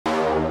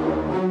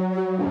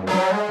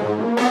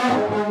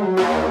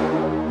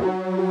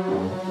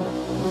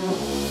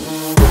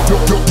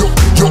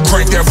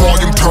crank that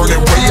volume, turn it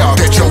way up.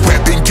 Get your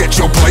weapon, get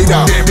your blade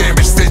up.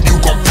 Damage, then you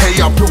gon' pay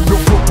up.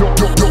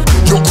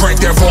 Yo, crank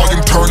that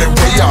volume, turn it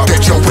way up.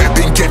 Get your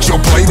weapon, get your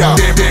blade up.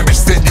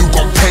 Damage, then you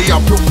gon' pay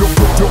up.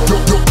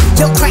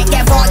 Yo, crank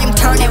that volume,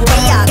 turn it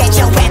way up. Get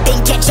your weapon,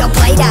 get your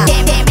blade up.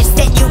 Damage,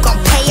 then you gon'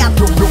 pay up.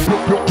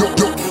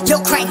 Yo,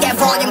 crank that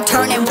volume,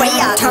 turn it way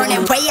up. Turn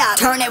it way up,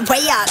 turn it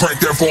way up. Crank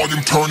that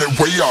volume, turn it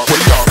way up,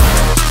 way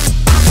up.